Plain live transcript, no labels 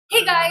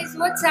Hey guys,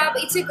 what's up?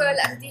 It's your girl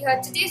Adity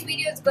here. Today's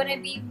video is gonna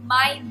be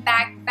my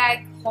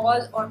backpack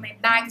haul or my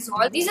bags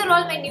haul. These are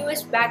all my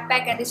newest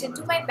backpack addition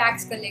to my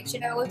bags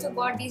collection. I also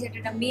got these at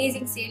an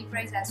amazing sale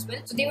price as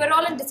well. So they were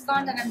all on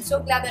discount and I'm so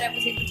glad that I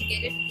was able to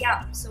get it.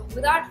 Yeah, so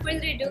without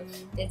further ado,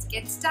 let's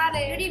get started.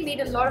 I already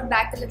made a lot of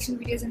bag collection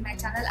videos in my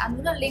channel. I'm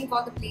gonna link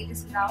all the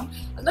playlists down.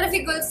 A lot of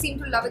you girls seem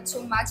to love it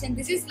so much and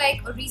this is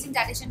like a recent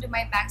addition to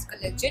my bags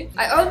collection.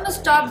 I almost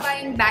stopped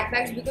buying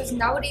backpacks because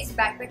nowadays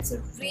backpacks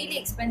are really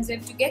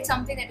expensive. To get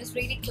something that is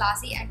really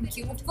classy and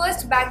cute,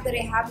 first bag that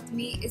I have with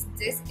me is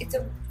this. It's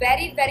a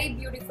very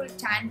beautiful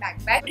tan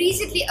backpack.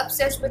 Recently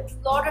obsessed with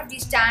a lot of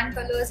these tan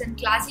colors and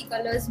classy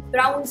colors,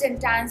 browns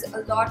and tans a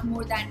lot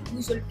more than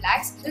usual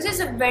blacks. This is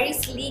a very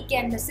sleek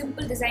and a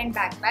simple design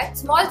backpack.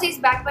 Small size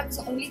backpack is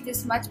only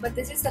this much, but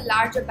this is a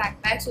larger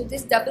backpack, so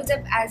this doubles up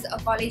as a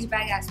college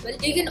bag as well.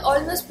 You can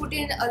almost put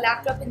in a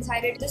laptop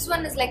inside it. This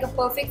one is like a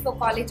perfect for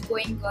college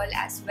going girl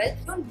as well.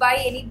 Don't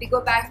buy any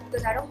bigger bags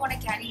because I don't want to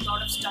carry a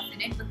lot of stuff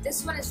in it, but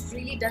this one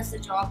really does the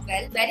job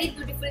well. Very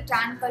beautiful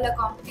tan color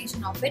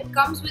combination of it.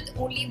 Comes with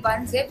only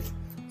one zip,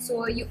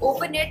 so you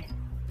open it,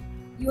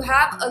 you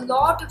have a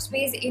lot of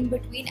space in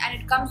between, and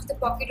it comes with a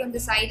pocket on the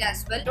side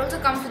as well. It also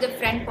comes with a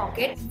front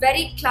pocket.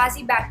 Very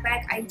classy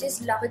backpack. I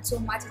just love it so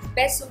much. It's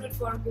best suited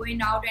for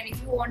going out, and if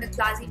you want a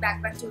classy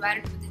backpack to wear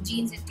it with the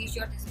jeans and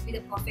t-shirt, this will be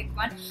the perfect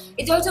one.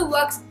 It also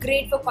works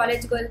great for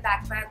college girl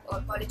backpack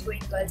or college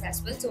going girls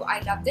as well, so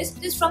I love this.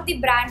 This is from the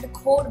brand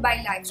Code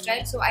by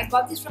Lifestyle. So I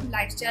got this from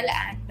Lifestyle,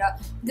 and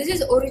this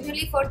is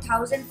originally for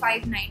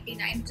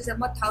 1,599, which is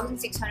about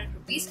 1,600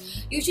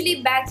 rupees.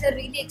 Usually bags are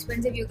really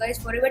expensive, you guys.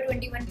 Forever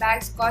 21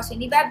 bags cost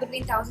anywhere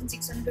between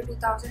 1,600 to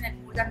 2,000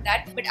 and more than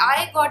that, but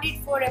I got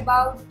it for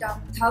about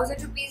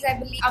 1,000 rupees, I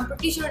believe. I'm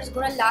pretty sure it's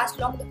gonna last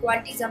long. The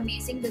quality is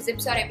amazing, the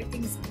zips are,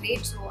 everything is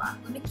great, so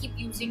I'm gonna keep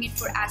using it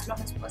for as long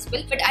as possible.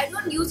 But I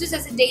don't use this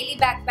as a daily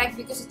backpack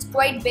because it's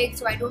quite big,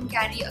 so I don't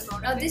carry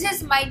alone. Now this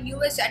is my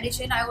newest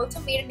addition. I also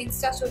made an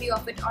Insta story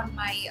of it on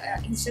my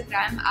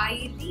Instagram.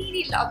 I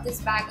really love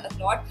this bag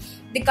a lot.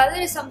 The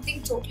color is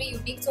something totally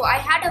unique, so I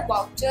had a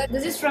voucher.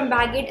 This is from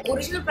Bagit.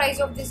 Original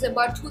price of this is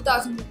about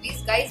 2,000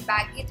 rupees, guys.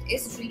 Bagit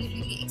is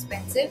really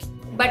expensive,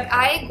 but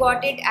I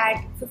got it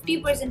at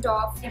 50%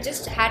 off. I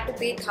just had to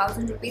pay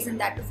 1,000 rupees, and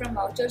that too from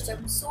voucher, so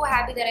I'm so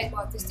happy that I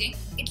got this thing.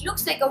 It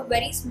looks like a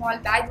very small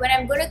bag. When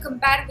I'm going to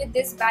compare with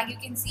this bag, you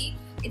can see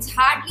it's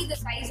hardly the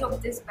size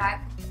of this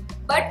bag,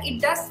 but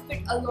it does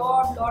fit a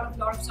lot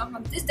of stuff. Now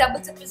this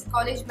doubles up as a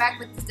college bag,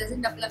 but this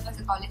doesn't double up as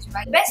a college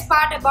bag. The best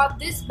part about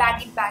this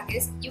baggy bag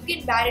is you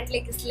can wear it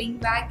like a sling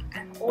bag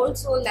and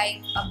also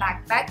like a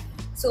backpack.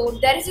 So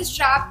there is a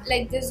strap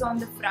like this on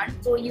the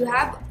front, so you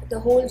have the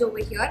holes over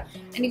here,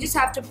 and you just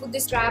have to put the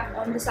strap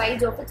on the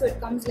sides of it, so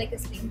it comes like a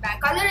sling bag.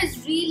 Color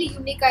is really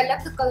unique. I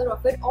love the color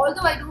of it,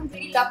 although I don't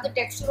really love the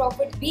texture of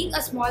it. Being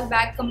a small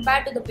bag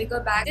compared to the bigger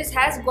bag, this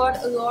has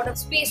got a lot of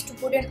space to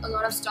put in a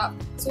lot of stuff.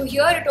 So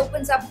here it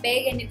opens up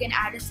big and you can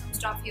add in some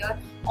stuff here.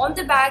 On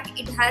the back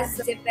it has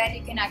a zip where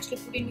you can actually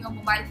put in your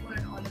mobile phone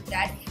and all of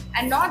that.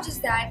 And not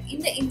just that, in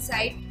the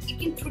inside it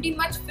can pretty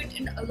much fit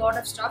in a lot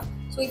of stuff.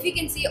 So if you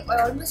can see,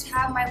 I almost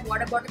have my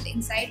water bottle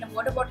inside. The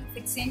water bottle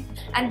fits in,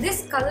 and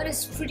this color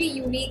is pretty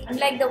unique,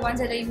 unlike the ones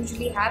that I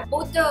usually have.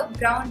 Both the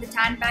brown, the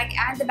tan bag,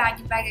 and the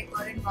baggy bag I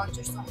got in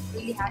voucher, so I'm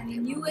really happy.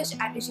 The newest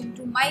addition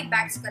to my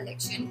bags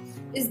collection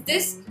is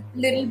this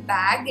little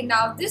bag.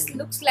 Now this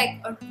looks like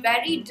a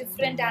very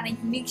different and a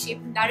unique shape,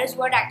 and that is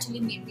what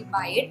actually made me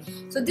buy it.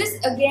 So this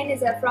again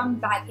is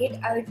from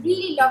Bagit. I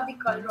really love the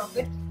color of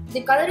it.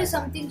 The color is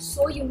something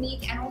so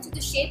unique, and also the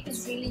shape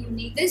is really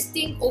unique. This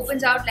thing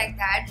opens out like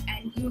that,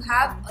 and you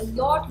have a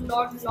lot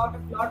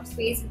of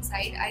space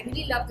inside. I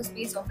really love the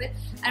space of it,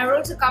 and it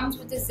also comes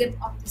with a zip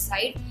on the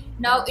side.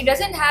 Now it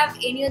doesn't have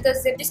any other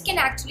zip. This can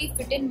actually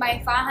fit in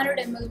my 500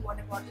 ml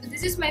water bottle.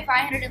 This is my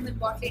 500 ml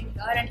bottle in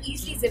here, and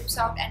easily zips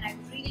out, and I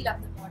really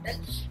love the model.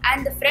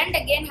 And the front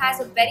again has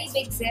a very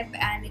big zip,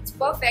 and it's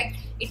perfect.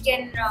 It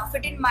can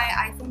fit in my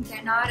iPhone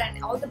XR,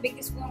 and all the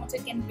biggest phone also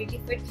can really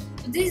fit.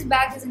 So this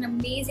bag is an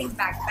amazing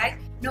backpack.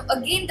 Now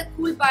again, the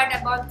cool part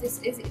about this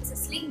is it's a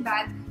sling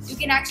bag. You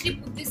can actually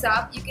put this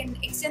up, you can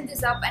extend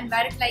this up and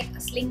wear it like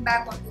a sling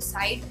bag on the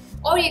side,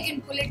 or you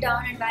can pull it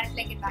down and wear it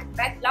like a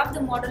backpack. Love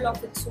the model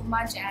of it so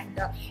much, and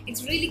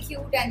it's really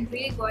cute and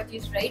really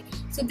gorgeous, right?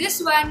 So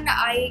this one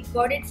I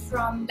got it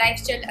from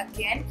Lifestyle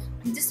again.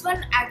 This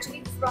one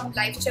actually from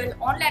Lifestyle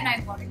online I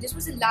got it. This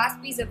was the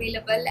last piece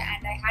available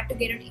and I had to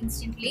get it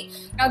instantly.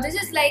 Now this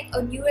is like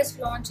a newest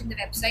launch in the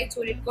website,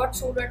 so it got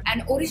sold out,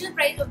 and original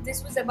price of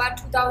this was about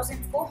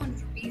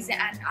 2,400 rupees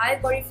and I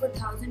got it for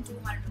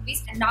 1,200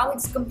 rupees, and now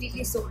it's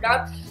completely sold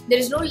out. There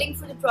is no link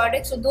for the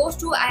product, so those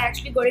two I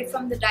actually got it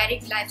from the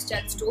direct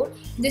Lifestyle store.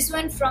 This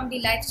one from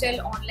the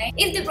Lifestyle online.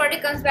 If the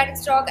product comes back in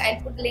stock,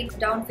 I'll put the link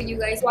down for you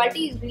guys.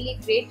 Quality is really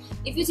great.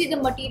 If you see the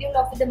material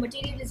of it, the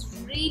material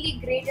is really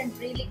great and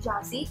really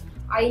classy.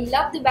 I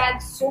love the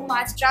bag so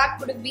much. Strap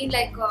could have been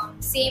like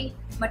same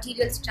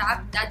material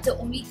strap. That's the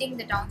only thing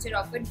the downside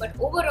of it, but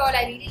overall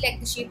I really like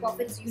the shape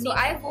of it. So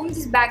I've owned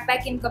this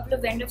backpack in a couple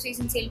of end of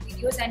season sale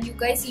videos and you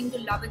guys seem to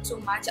love it so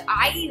much.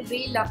 I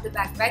really love the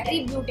backpack.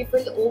 Very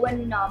beautiful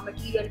woven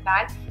material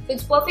bag. So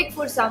it's perfect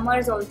for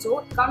summers also.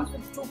 It comes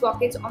with 2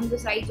 pockets on the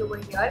sides over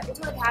here.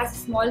 Also it has a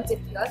small zip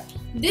here.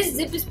 This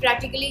zip is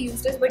practically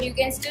useless, but you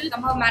can still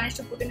somehow manage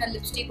to put in a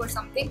lipstick or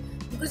something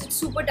because it's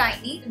super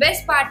tiny. The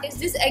best part is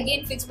this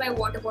again fits my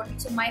water bottle.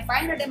 So my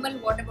 500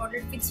 ml water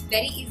bottle fits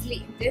very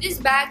easily in this. This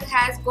bag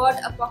has got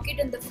a pocket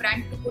in the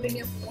front to put in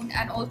your phone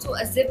and also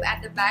a zip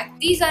at the back.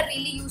 These are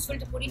really useful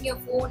to put in your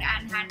phone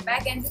and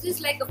handbag, and this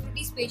is like a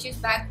pretty spacious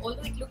bag.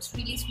 Although it looks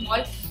really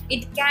small,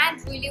 it can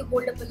really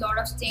hold up a lot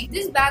of things.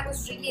 This bag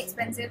was really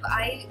expensive.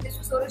 This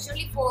was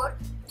originally for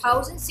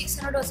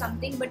 1600 or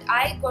something, but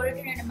I got it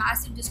in a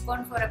massive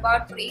discount for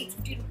about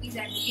 850 rupees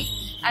I believe,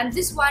 and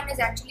this one is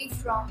actually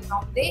from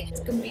Bombay. It's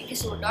completely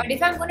sold out. But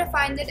if I'm gonna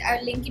find it,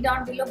 I'll link it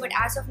down below, but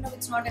as of now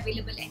it's not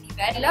available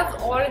anywhere. I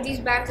love all of these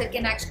bags that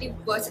can actually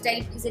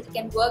versatile because it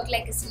can work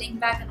like a sling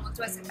bag and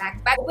also as a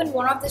backpack. Open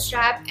one of the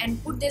strap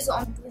and put this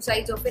on 2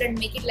 sides of it and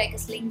make it like a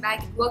sling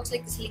bag. It works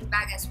like a sling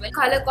bag as well.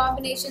 Color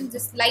combinations,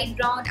 this light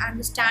brown and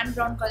the tan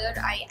brown color,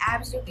 I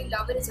absolutely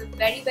love it. It's a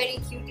very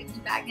cute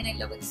little bag and I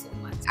love it so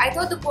much. I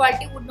thought the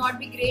quality would not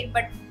be great,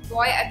 but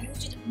boy, I've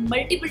used it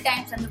multiple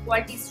times and the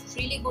quality is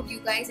really good, you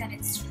guys, and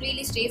it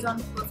really stays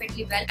on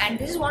perfectly well. And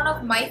this is one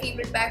of my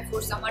favorite bags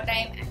for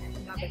summertime, and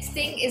I love it. This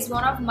thing is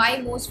one of my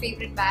most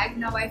favorite bags.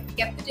 Now I've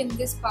kept it in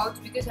this pouch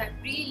because I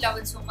really love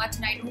it so much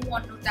and I don't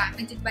want to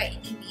damage it by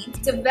any means.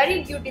 It's a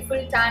very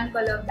beautiful tan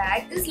color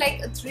bag. This is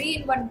like a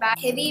 3-in-1 bag,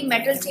 heavy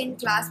metal chain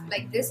clasp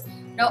like this.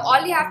 Now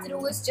all you have to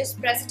do is just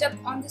press it up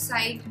on the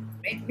side.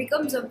 It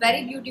becomes a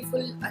very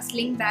beautiful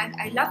sling bag.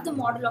 I love the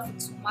model of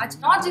it so much.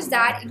 Not just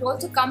that, it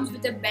also comes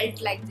with a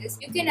belt like this.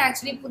 You can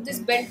actually put this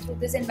belt through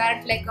this and wear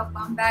it like a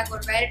bum bag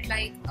or wear it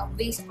like a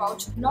waist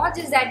pouch. Not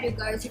just that, you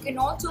guys, you can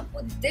also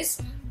put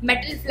this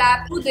metal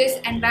flap through this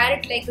and wear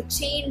it like a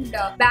chained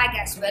bag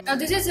as well. Now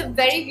this is a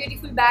very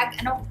beautiful bag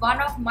and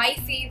one of my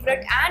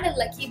favorite and a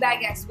lucky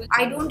bag as well.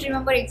 I don't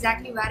remember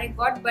exactly where I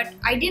got, but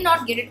I did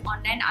not get it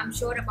online, I'm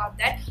sure about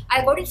that.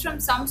 I got it from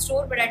some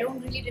store, but I don't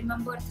really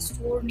remember the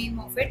store name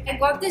of it. I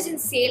got this in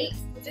sale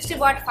just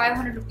about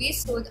 500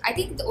 rupees. So I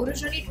think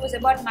originally it was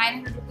about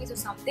 900 rupees or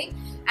something,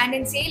 and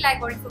in sale I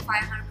got it for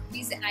 500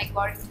 rupees and I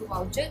got it through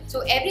voucher.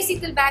 So every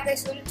single bag I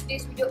showed in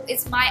today's video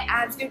is my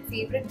absolute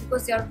favorite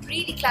because they are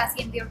really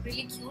classy and they are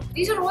really cute.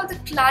 These are all the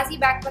classy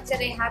backpacks that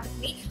I have with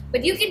me,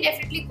 but you can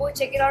definitely go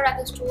check it out at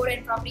the store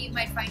and probably you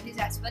might find this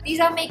as well. These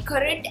are my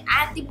current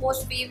and the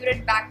most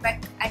favorite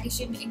backpack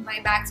addition in my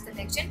bags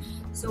collection.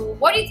 So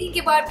what do you think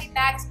about my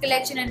bags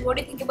collection and what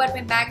do you think about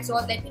my bags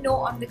all? Let me know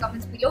on the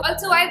comments below.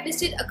 Also, I've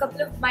listed a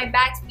couple of my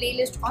bags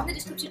playlist on the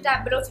description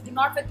tab below, so do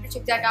not forget to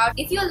check that out.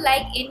 If you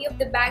like any of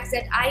the bags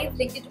that I have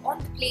linked it on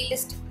the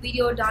playlist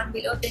video down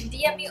below, then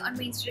DM me on my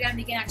Instagram.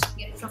 You can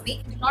actually get it from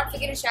me. Do not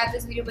forget to share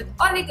this video with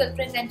all your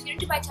girlfriends and tune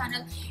into my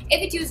channel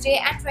every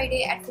Tuesday and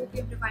Friday at 4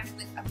 PM to find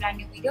me with a brand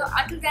new video.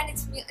 Until then,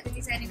 it's me,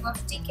 Aditi, signing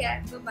off. Take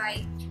care.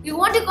 Bye-bye. If you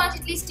want to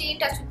constantly stay in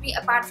touch with me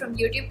apart from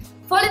YouTube,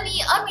 follow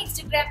me on my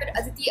Instagram at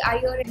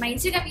Adityiyer. My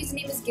Instagram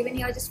username is given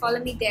here. Just follow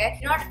me there.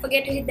 Do not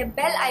forget to hit the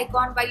bell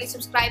icon while you're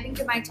subscribing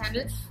to my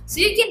channel so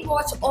you can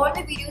watch all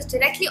my videos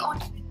directly on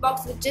the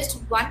box with just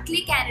one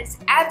click, and it's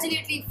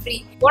absolutely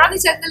free. One of the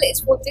circle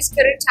is for this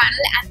current channel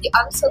and the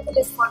other circle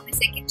is for my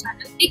second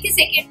channel. Take a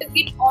second to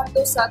hit on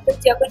those circles.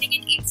 You're going to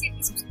get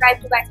instantly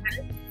subscribed to my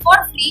channel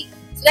for free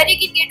so that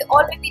you can get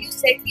all my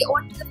videos directly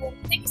onto the phone.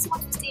 Thank you so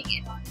much for staying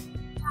in.